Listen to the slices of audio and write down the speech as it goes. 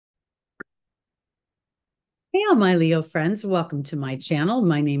Hey, all my Leo friends. Welcome to my channel.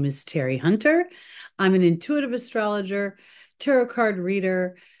 My name is Teri Hunter. I'm an intuitive astrologer, tarot card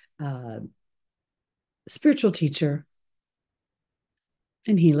reader, uh, spiritual teacher,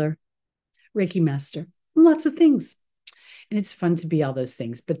 and healer, Reiki master, and lots of things. And it's fun to be all those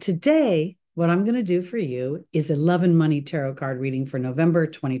things. But today, what I'm going to do for you is a love and money tarot card reading for November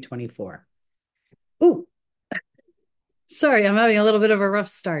 2024. Oh, sorry, I'm having a little bit of a rough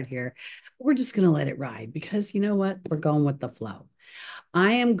start here. We're just going to let it ride because you know what? We're going with the flow.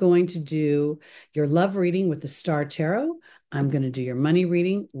 I am going to do your love reading with the Star Tarot. I'm going to do your money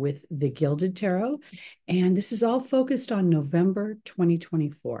reading with the Gilded Tarot. And this is all focused on November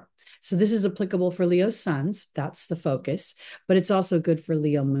 2024. So this is applicable for Leo suns. That's the focus, but it's also good for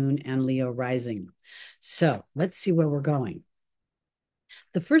Leo moon and Leo rising. So let's see where we're going.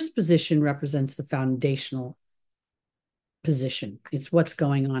 The first position represents the foundational position. It's what's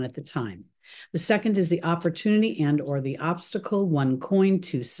going on at the time. The second is the opportunity and or the obstacle, one coin,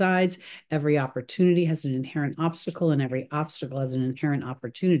 two sides. Every opportunity has an inherent obstacle and every obstacle has an inherent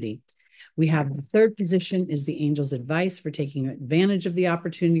opportunity. We have the third position is the angel's advice for taking advantage of the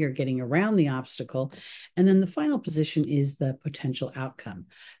opportunity or getting around the obstacle. And then the final position is the potential outcome.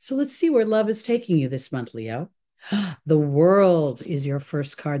 So let's see where love is taking you this month, Leo. The World is your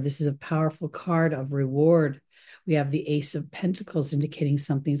first card. This is a powerful card of reward. We have the Ace of Pentacles indicating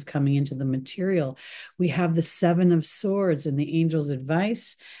something's coming into the material. We have the Seven of Swords and the Angel's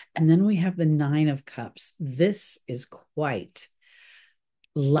advice. And then we have the Nine of Cups. This is quite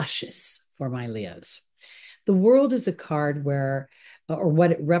luscious for my Leos. The World is a card where, or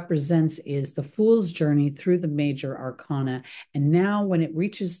what it represents is the fool's journey through the major arcana. And now, when it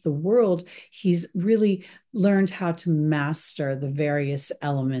reaches the world, he's really learned how to master the various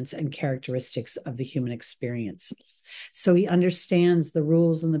elements and characteristics of the human experience. So he understands the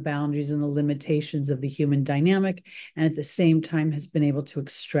rules and the boundaries and the limitations of the human dynamic, and at the same time has been able to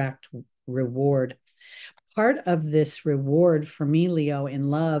extract reward. Part of this reward for me, Leo, in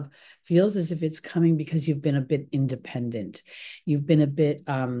love feels as if it's coming because you've been a bit independent. You've been a bit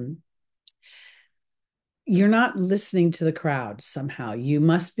you're not listening to the crowd somehow. You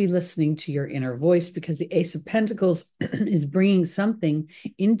must be listening to your inner voice because the Ace of Pentacles is bringing something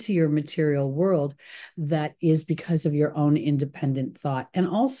into your material world that is because of your own independent thought and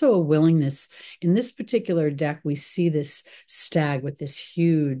also a willingness. In this particular deck, we see this stag with these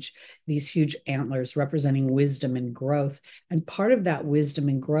huge antlers representing wisdom and growth. And part of that wisdom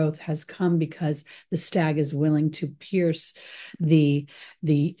and growth has come because the stag is willing to pierce the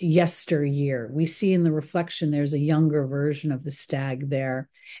yesteryear. We see in the reflection there's a younger version of the stag there,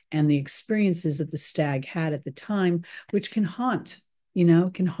 and the experiences that the stag had at the time, which can haunt,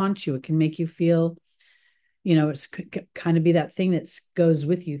 can haunt you. It can make you feel, it's kind of be that thing that goes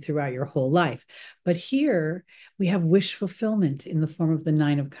with you throughout your whole life. But here we have wish fulfillment in the form of the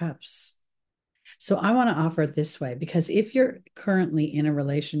Nine of Cups. So I want to offer it this way because if you're currently in a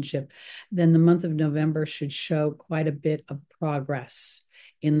relationship, then the month of November should show quite a bit of progress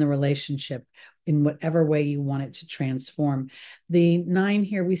in the relationship in whatever way you want it to transform. The nine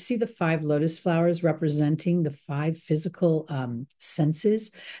here, we see the five lotus flowers representing the five physical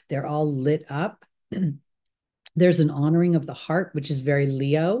senses. They're all lit up. There's an honoring of the heart, which is very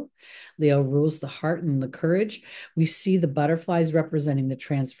Leo. Leo rules the heart and the courage. We see the butterflies representing the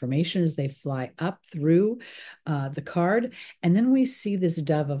transformation as they fly up through the card. And then we see this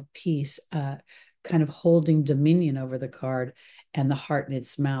dove of peace kind of holding dominion over the card and the heart in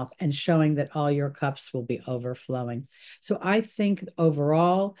its mouth and showing that all your cups will be overflowing. So I think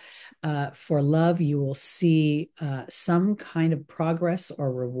overall, for love, you will see some kind of progress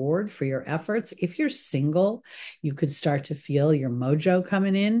or reward for your efforts. If you're single, you could start to feel your mojo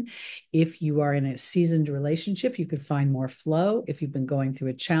coming in. If you are in a seasoned relationship, you could find more flow. If you've been going through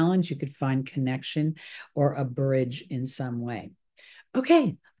a challenge, you could find connection or a bridge in some way.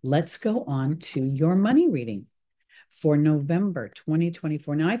 Okay, let's go on to your money reading for November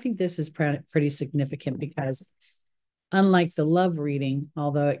 2024. Now, I think this is pretty significant because unlike the love reading,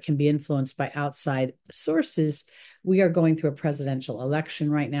 although it can be influenced by outside sources, we are going through a presidential election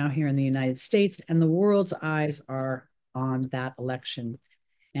right now here in the United States, and the world's eyes are on that election.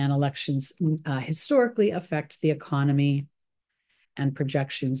 And elections historically affect the economy and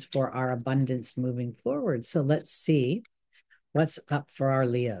projections for our abundance moving forward. So let's see what's up for our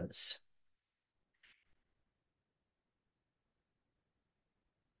Leos.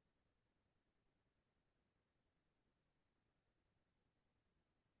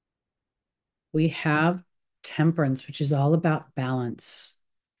 We have Temperance, which is all about balance.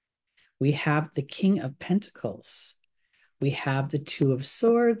 We have the King of Pentacles. We have the Two of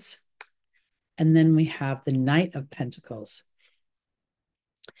Swords. And then we have the Knight of Pentacles.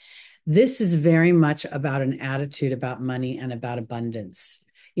 This is very much about an attitude about money and about abundance.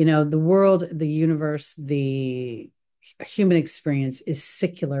 You know, the world, the universe, the human experience is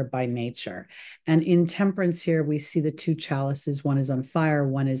secular by nature. And in temperance here, we see the two chalices. One is on fire,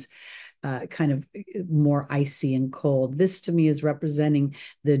 one is kind of more icy and cold. This to me is representing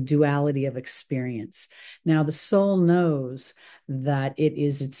the duality of experience. Now, the soul knows that it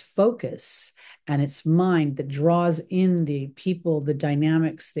is its focus and its mind that draws in the people, the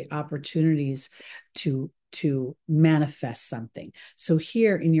dynamics, the opportunities to manifest something. So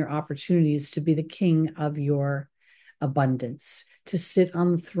here in your opportunities to be the king of your abundance, to sit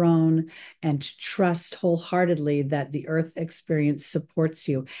on the throne and to trust wholeheartedly that the earth experience supports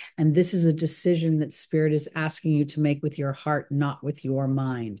you. And this is a decision that Spirit is asking you to make with your heart, not with your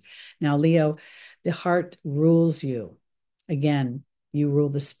mind. Now, Leo, the heart rules you. Again, you rule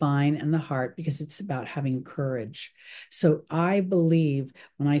the spine and the heart because it's about having courage. So I believe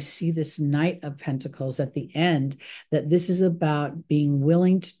when I see this Knight of Pentacles at the end, that this is about being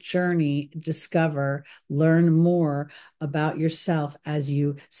willing to journey, discover, learn more about yourself as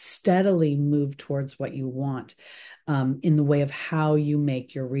you steadily move towards what you want. In the way of how you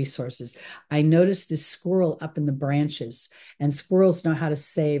make your resources. I noticed this squirrel up in the branches, and squirrels know how to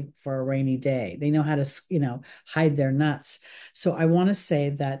save for a rainy day. They know how to, hide their nuts. So I want to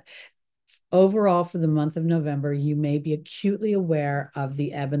say that overall, for the month of November, you may be acutely aware of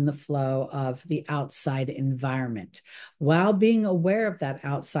the ebb and the flow of the outside environment. While being aware of that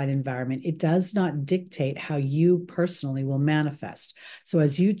outside environment, it does not dictate how you personally will manifest. So,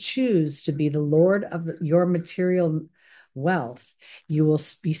 as you choose to be the Lord of your material wealth, you will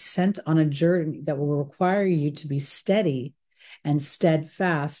be sent on a journey that will require you to be steady and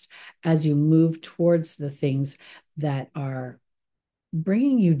steadfast as you move towards the things that are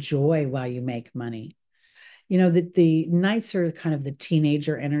bringing you joy while you make money. You know, that the knights are kind of the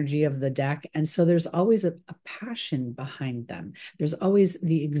teenager energy of the deck. And so there's always a passion behind them. There's always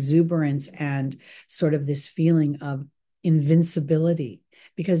the exuberance and sort of this feeling of invincibility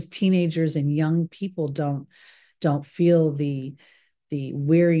because teenagers and young people don't feel the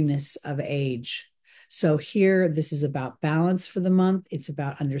weariness of age. So here, this is about balance for the month. It's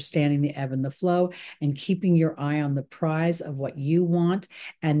about understanding the ebb and the flow and keeping your eye on the prize of what you want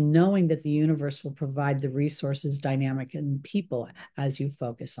and knowing that the universe will provide the resources, dynamic, and people as you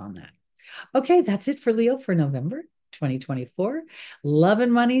focus on that. Okay, that's it for Leo for November 2024. Love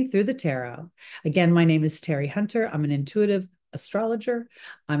and money through the tarot. Again, my name is Teri Hunter. I'm an intuitive astrologer.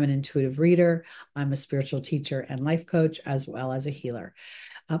 I'm an intuitive reader. I'm a spiritual teacher and life coach, as well as a healer.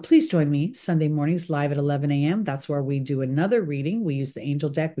 Please join me Sunday mornings live at 11 a.m. That's where we do another reading. We use the angel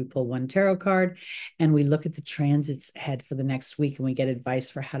deck. We pull one tarot card and we look at the transits ahead for the next week and we get advice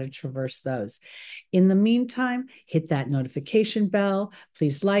for how to traverse those. In the meantime, hit that notification bell.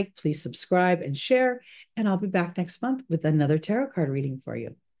 Please like, please subscribe and share. And I'll be back next month with another tarot card reading for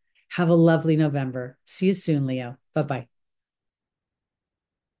you. Have a lovely November. See you soon, Leo. Bye-bye.